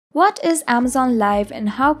What is Amazon Live and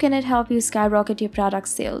how can it help you skyrocket your product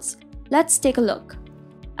sales? Let's take a look.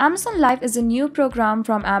 Amazon Live is a new program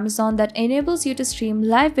from Amazon that enables you to stream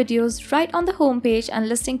live videos right on the homepage and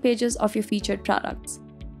listing pages of your featured products.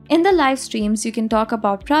 In the live streams, you can talk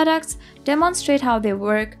about products, demonstrate how they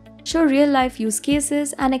work, show real-life use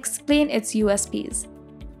cases, and explain its USPs.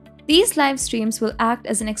 These live streams will act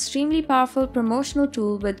as an extremely powerful promotional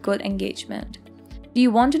tool with good engagement. Do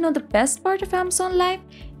you want to know the best part of Amazon Live?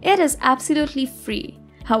 It is absolutely free.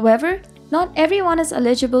 However, not everyone is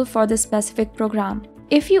eligible for this specific program.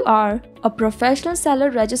 If you are a professional seller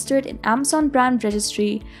registered in Amazon Brand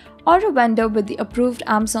Registry, or a vendor with the approved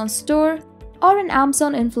Amazon store, or an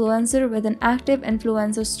Amazon influencer with an active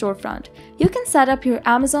influencer storefront, you can set up your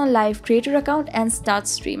Amazon Live creator account and start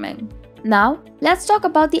streaming. Now, let's talk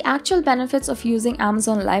about the actual benefits of using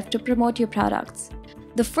Amazon Live to promote your products.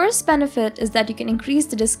 The first benefit is that you can increase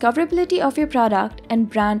the discoverability of your product and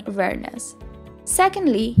brand awareness.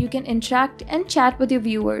 Secondly, you can interact and chat with your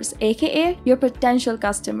viewers, aka your potential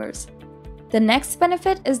customers. The next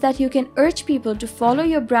benefit is that you can urge people to follow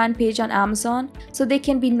your brand page on Amazon so they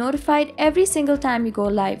can be notified every single time you go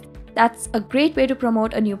live. That's a great way to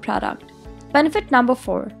promote a new product. Benefit number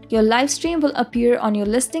 4, your live stream will appear on your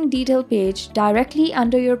listing detail page directly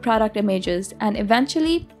under your product images and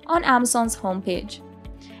eventually on Amazon's homepage.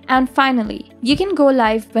 And finally, you can go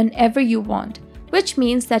live whenever you want, which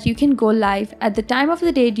means that you can go live at the time of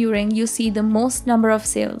the day during you see the most number of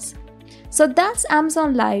sales. So that's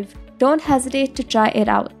Amazon Live. Don't hesitate to try it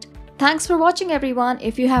out. Thanks for watching everyone.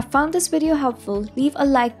 If you have found this video helpful, leave a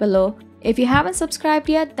like below. If you haven't subscribed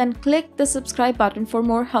yet, then click the subscribe button for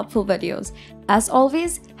more helpful videos. As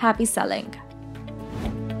always, happy selling!